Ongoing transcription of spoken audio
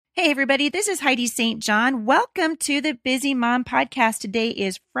Hey, everybody, this is Heidi St. John. Welcome to the Busy Mom Podcast. Today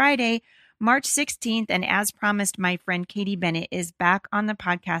is Friday, March 16th, and as promised, my friend Katie Bennett is back on the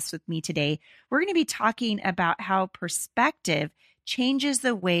podcast with me today. We're going to be talking about how perspective changes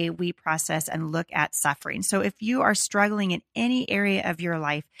the way we process and look at suffering. So if you are struggling in any area of your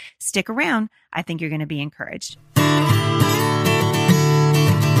life, stick around. I think you're going to be encouraged.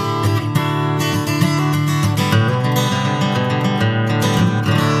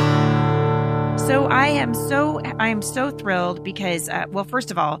 So I am so thrilled because, first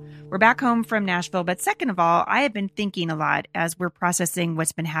of all, we're back home from Nashville. But second of all, I have been thinking a lot as we're processing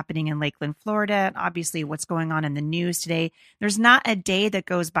what's been happening in Lakeland, Florida, and obviously what's going on in the news today. There's not a day that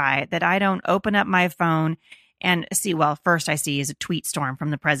goes by that I don't open up my phone and see, well, first I see is a tweet storm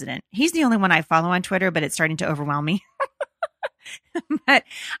from the president. He's the only one I follow on Twitter, but it's starting to overwhelm me. But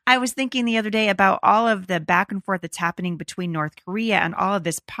I was thinking the other day about all of the back and forth that's happening between North Korea and all of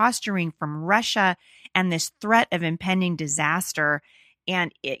this posturing from Russia and this threat of impending disaster.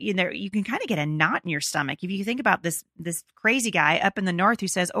 And you can kind of get a knot in your stomach if you think about this crazy guy up in the north who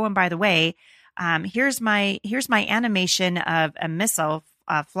says, "Oh, and by the way, here's my animation of a missile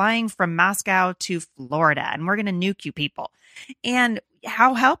flying from Moscow to Florida, and we're going to nuke you people." And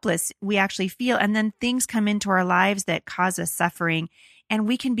how helpless we actually feel. And then things come into our lives that cause us suffering, and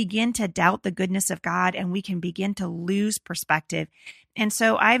we can begin to doubt the goodness of God, and we can begin to lose perspective. And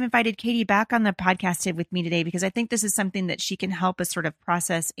so I've invited Katie back on the podcast with me today because I think this is something that she can help us sort of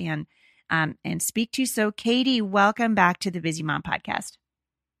process and speak to. So Katie, welcome back to the Busy Mom Podcast.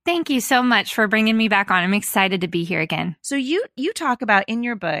 Thank you so much for bringing me back on. I'm excited to be here again. So you talk about in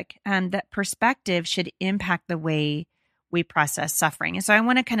your book that perspective should impact the way we process suffering. And so I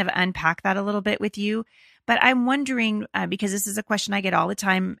want to kind of unpack that a little bit with you. But I'm wondering, because this is a question I get all the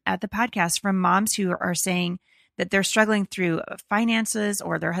time at the podcast from moms who are saying that they're struggling through finances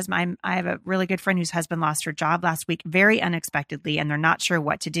or their husband. I have a really good friend whose husband lost her job last week very unexpectedly, and they're not sure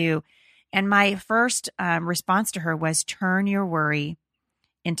what to do. And my first response to her was turn your worry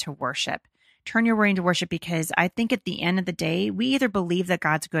into worship. Turn your worry into worship, because I think at the end of the day, we either believe that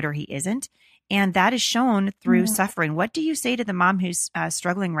God's good or he isn't. And that is shown through suffering. What do you say to the mom who's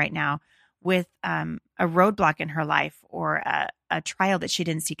struggling right now with a roadblock in her life or a trial that she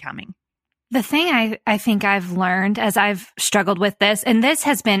didn't see coming? The thing I think I've learned as I've struggled with this, and this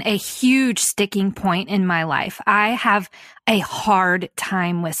has been a huge sticking point in my life. I have a hard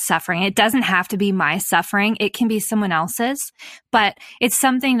time with suffering. It doesn't have to be my suffering. It can be someone else's, but it's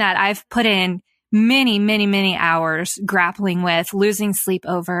something that I've put in many, many, many hours grappling with, losing sleep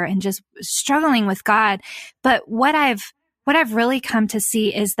over, and just struggling with God. But what I've really come to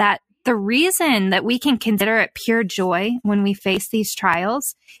see is that the reason that we can consider it pure joy when we face these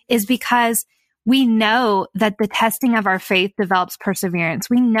trials is because we know that the testing of our faith develops perseverance.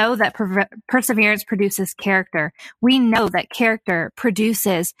 We know that perseverance produces character. We know that character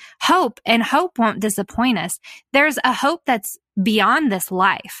produces hope, and hope won't disappoint us. There's a hope that's beyond this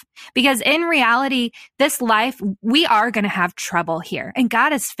life, because in reality, this life, we are going to have trouble here, and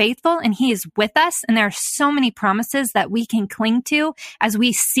God is faithful and he is with us. And there are so many promises that we can cling to as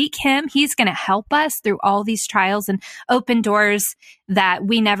we seek him. He's going to help us through all these trials and open doors that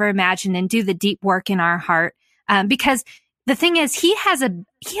we never imagined and do the deep work in our heart. Because the thing is, he has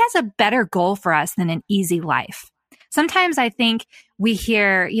a better goal for us than an easy life. Sometimes I think we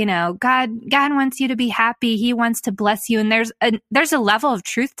hear, God wants you to be happy. He wants to bless you. And there's a level of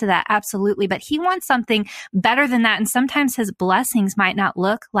truth to that. Absolutely. But he wants something better than that. And sometimes his blessings might not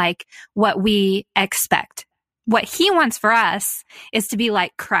look like what we expect. What he wants for us is to be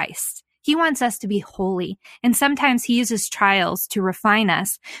like Christ. He wants us to be holy. And sometimes he uses trials to refine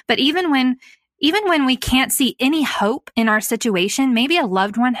us. But even when we can't see any hope in our situation, maybe a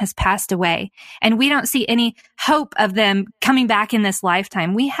loved one has passed away and we don't see any hope of them coming back in this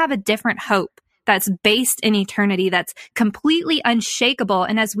lifetime, we have a different hope that's based in eternity, that's completely unshakable.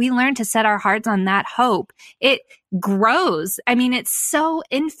 And as we learn to set our hearts on that hope, it grows. I mean, it's so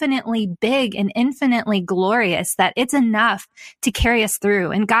infinitely big and infinitely glorious that it's enough to carry us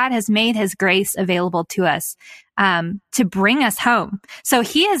through. And God has made his grace available to us to bring us home. So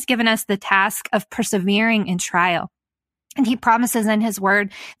he has given us the task of persevering in trial. And he promises in his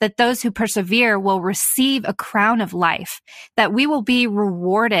word that those who persevere will receive a crown of life, that we will be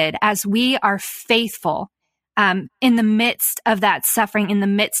rewarded as we are faithful in the midst of that suffering, in the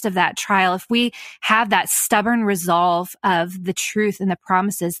midst of that trial, if we have that stubborn resolve of the truth and the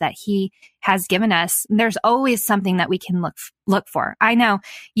promises that he has given us, there's always something that we can look for. I know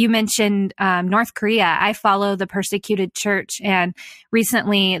you mentioned North Korea. I follow the persecuted church, and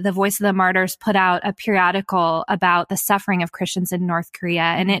recently the Voice of the Martyrs put out a periodical about the suffering of Christians in North Korea,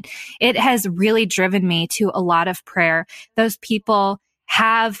 and it has really driven me to a lot of prayer. Those people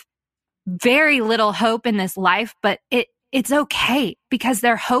have very little hope in this life, but it's okay, because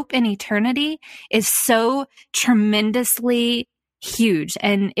their hope in eternity is so tremendously huge,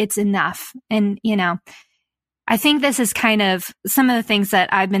 and it's enough. And, I think this is kind of some of the things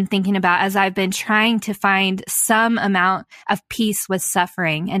that I've been thinking about as I've been trying to find some amount of peace with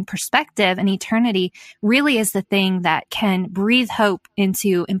suffering, and perspective, and eternity really is the thing that can breathe hope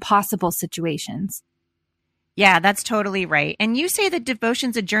into impossible situations. Yeah, that's totally right. And you say that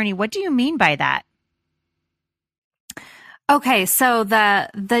devotion's a journey. What do you mean by that? Okay, so the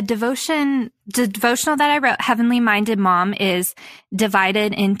devotional that I wrote, Heavenly Minded Mom, is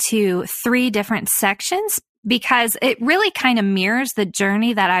divided into 3 different sections, because it really kind of mirrors the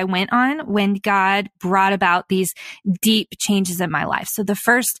journey that I went on when God brought about these deep changes in my life. So the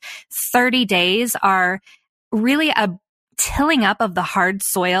first 30 days are really a tilling up of the hard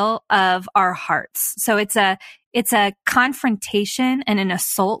soil of our hearts. So it's a confrontation and an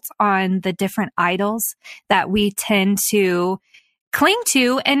assault on the different idols that we tend to cling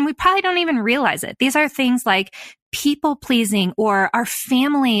to, and we probably don't even realize it. These are things like people pleasing, or our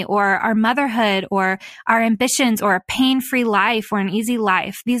family, or our motherhood, or our ambitions, or a pain-free life, or an easy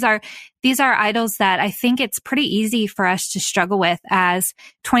life. These are idols that I think it's pretty easy for us to struggle with as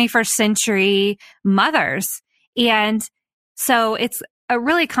 21st century mothers. And so it's a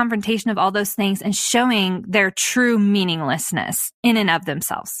really confrontation of all those things and showing their true meaninglessness in and of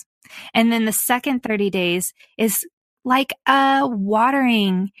themselves. And then the second 30 days is like a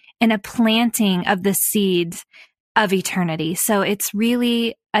watering and a planting of the seeds of eternity. So it's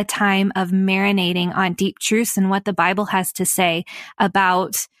really a time of marinating on deep truths and what the Bible has to say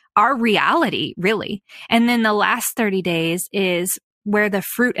about our reality, really. And then the last 30 days is where the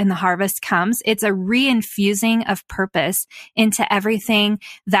fruit and the harvest comes. It's a reinfusing of purpose into everything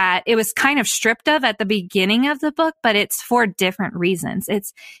that it was kind of stripped of at the beginning of the book, but it's for different reasons.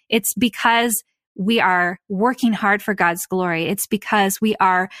 It's because we are working hard for God's glory. It's because we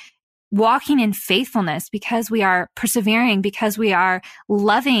are walking in faithfulness, because we are persevering, because we are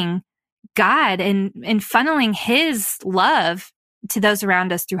loving God and funneling his love to those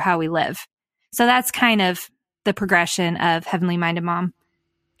around us through how we live. So that's kind of the progression of Heavenly Minded Mom.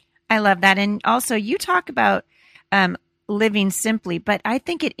 I love that. And also you talk about living simply, but I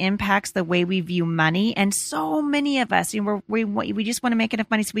think it impacts the way we view money. And so many of us, we just want to make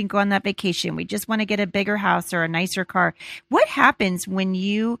enough money so we can go on that vacation. We just want to get a bigger house or a nicer car. What happens when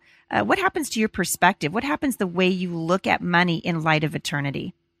what happens to your perspective? What happens the way you look at money in light of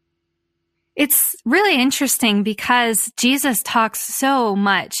eternity? It's really interesting because Jesus talks so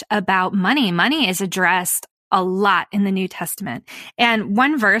much about money. Money is addressed a lot in the New Testament. And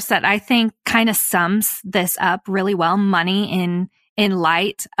one verse that I think kind of sums this up really well, money in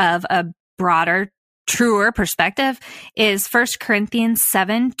light of a broader, truer perspective, is 1 Corinthians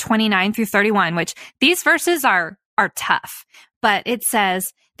 7:29-31, which these verses are tough. But it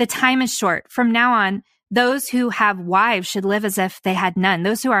says, "The time is short. From now on, those who have wives should live as if they had none.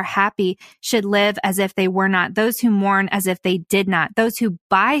 Those who are happy should live as if they were not. Those who mourn as if they did not. Those who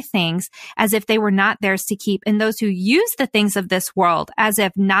buy things as if they were not theirs to keep. And those who use the things of this world as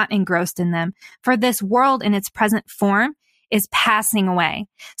if not engrossed in them. For this world in its present form is passing away."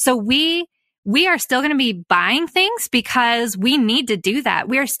 So we are still going to be buying things because we need to do that.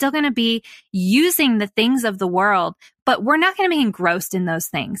 We are still going to be using the things of the world, but we're not going to be engrossed in those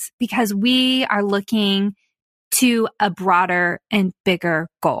things because we are looking to a broader and bigger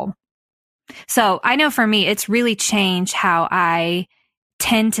goal. So I know for me, it's really changed how I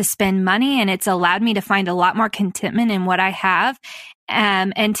tend to spend money, and it's allowed me to find a lot more contentment in what I have,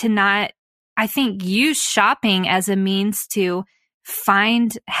 and to not, I think, use shopping as a means to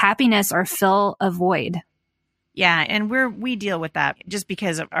find happiness or fill a void. Yeah, and we deal with that just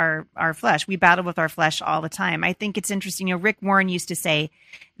because of our flesh. We battle with our flesh all the time. I think it's interesting. Rick Warren used to say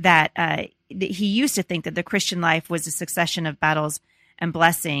that he used to think that the Christian life was a succession of battles and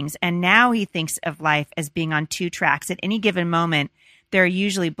blessings, and now he thinks of life as being on 2 tracks. At any given moment, there are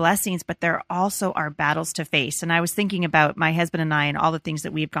usually blessings, but there also are battles to face. And I was thinking about my husband and I and all the things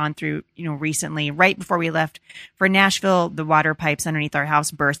that we've gone through, recently. Right before we left for Nashville, the water pipes underneath our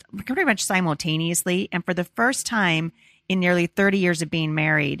house burst pretty much simultaneously. And for the first time in nearly 30 years of being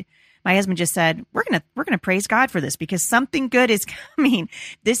married, my husband just said, we're going to praise God for this because something good is coming.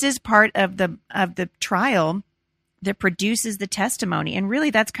 This is part of the trial that produces the testimony. And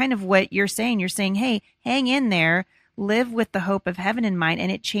really, that's kind of what you're saying. You're saying, hey, hang in there, live with the hope of heaven in mind.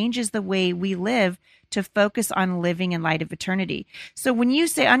 And it changes the way we live to focus on living in light of eternity. So when you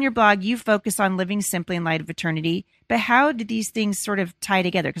say on your blog, you focus on living simply in light of eternity, but how do these things sort of tie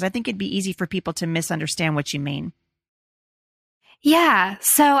together? Because I think it'd be easy for people to misunderstand what you mean. Yeah.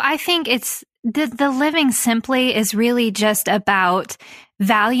 So I think it's the living simply is really just about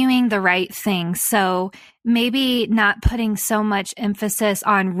valuing the right things. So maybe not putting so much emphasis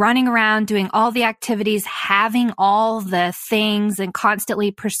on running around, doing all the activities, having all the things and constantly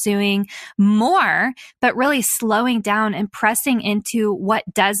pursuing more, but really slowing down and pressing into what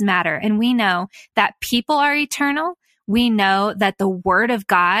does matter. And we know that people are eternal. We know that the word of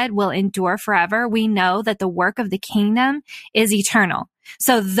God will endure forever. We know that the work of the kingdom is eternal.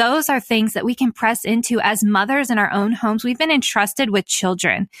 So those are things that we can press into as mothers in our own homes. We've been entrusted with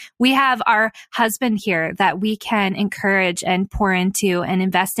children. We have our husband here that we can encourage and pour into and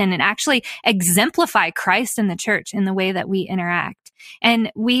invest in and actually exemplify Christ in the church in the way that we interact.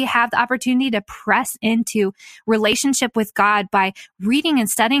 And we have the opportunity to press into relationship with God by reading and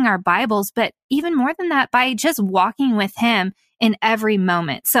studying our Bibles, but even more than that, by just walking with Him in every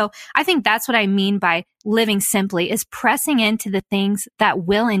moment. So I think that's what I mean by living simply, is pressing into the things that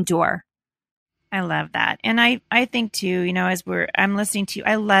will endure. I love that. And I think too, you know, as I'm listening to you,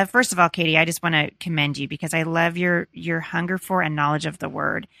 I love, first of all, Katie, I just want to commend you because I love your hunger for and knowledge of the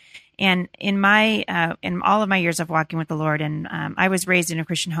word. And in all of my years of walking with the Lord, and I was raised in a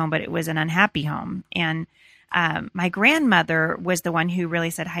Christian home, but it was an unhappy home. And my grandmother was the one who really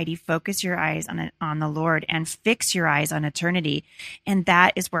said, Heidi, focus your eyes on the Lord and fix your eyes on eternity. And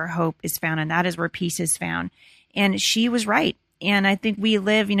that is where hope is found. And that is where peace is found. And she was right. And I think we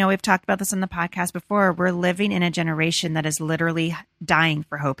live, you know, we've talked about this on the podcast before. We're living in a generation that is literally dying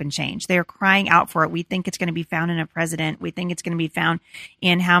for hope and change. They're crying out for it. We think it's going to be found in a president. We think it's going to be found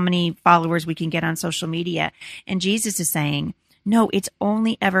in how many followers we can get on social media. And Jesus is saying, no, it's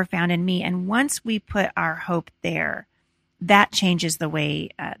only ever found in me. And once we put our hope there, that changes the way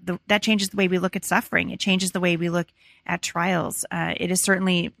we look at suffering. It changes the way we look at trials. It is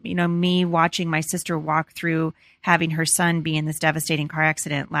certainly, you know, me watching my sister walk through having her son be in this devastating car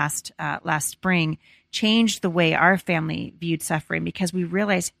accident last spring changed the way our family viewed suffering, because we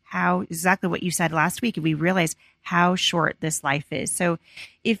realized how, exactly what you said last week, we realized how short this life is. So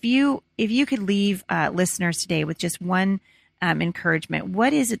if you could leave listeners today with just one encouragement,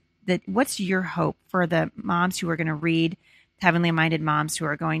 what is it what's your hope for the moms who are going to read, heavenly minded moms who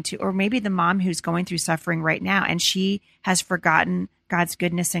are going to, or maybe the mom who's going through suffering right now and she has forgotten God's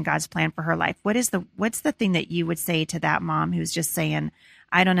goodness and God's plan for her life? What's the thing that you would say to that mom who's just saying,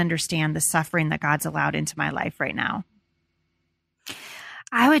 I don't understand the suffering that God's allowed into my life right now?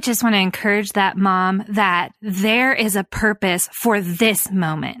 I would just want to encourage that mom that there is a purpose for this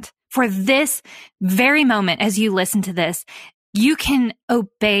moment. For this very moment, as you listen to this, you can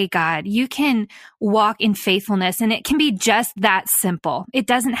obey God. You can walk in faithfulness, and it can be just that simple. It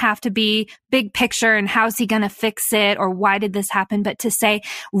doesn't have to be big picture and how's he going to fix it or why did this happen, but to say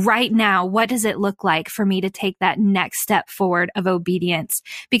right now, what does it look like for me to take that next step forward of obedience?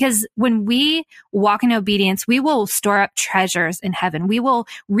 Because when we walk in obedience, we will store up treasures in heaven. We will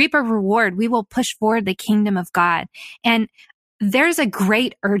reap a reward. We will push forward the kingdom of God. And there's a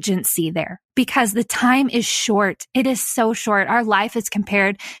great urgency there because the time is short. It is so short. Our life is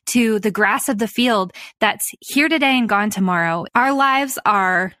compared to the grass of the field that's here today and gone tomorrow. Our lives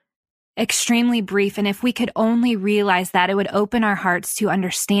are extremely brief. And if we could only realize that, it would open our hearts to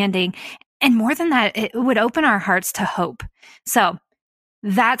understanding. And more than that, it would open our hearts to hope. So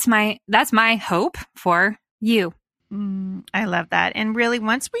that's my hope for you. I love that. And really,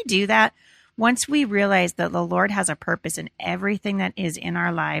 once we do that, once we realize that the Lord has a purpose in everything that is in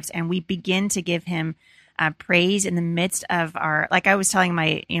our lives, and we begin to give Him praise in the midst of our, like I was telling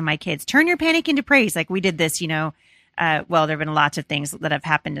my kids, turn your panic into praise. Like we did this, well, there have been lots of things that have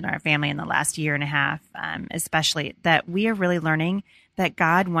happened in our family in the last year and a half, especially that we are really learning that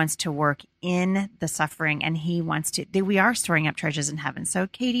God wants to work in the suffering, and He wants to, that we are storing up treasures in heaven. So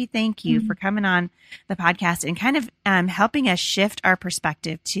Katie, thank you for coming on the podcast and kind of helping us shift our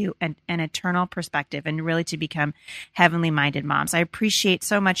perspective to an eternal perspective and really to become heavenly minded moms. I appreciate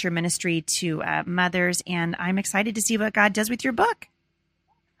so much your ministry to mothers, and I'm excited to see what God does with your book.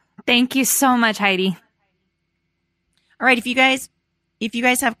 Thank you so much, Heidi. All right. If you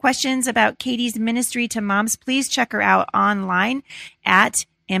guys have questions about Katie's ministry to moms, please check her out online at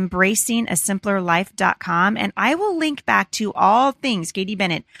embracingasimplerlife.com. And I will link back to all things Katie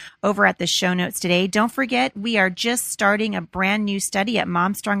Bennett over at the show notes today. Don't forget, we are just starting a brand new study at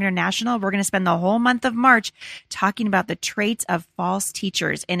Mom Strong International. We're going to spend the whole month of March talking about the traits of false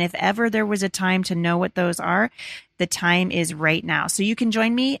teachers. And if ever there was a time to know what those are, the time is right now. So you can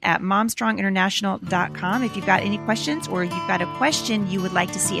join me at momstronginternational.com. If you've got any questions or you've got a question you would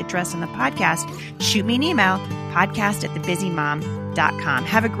like to see addressed on the podcast, shoot me an email, podcast@thebusymom.com.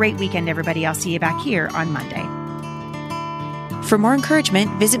 Have a great weekend, everybody. I'll see you back here on Monday. For more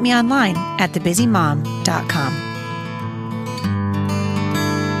encouragement, visit me online at thebusymom.com.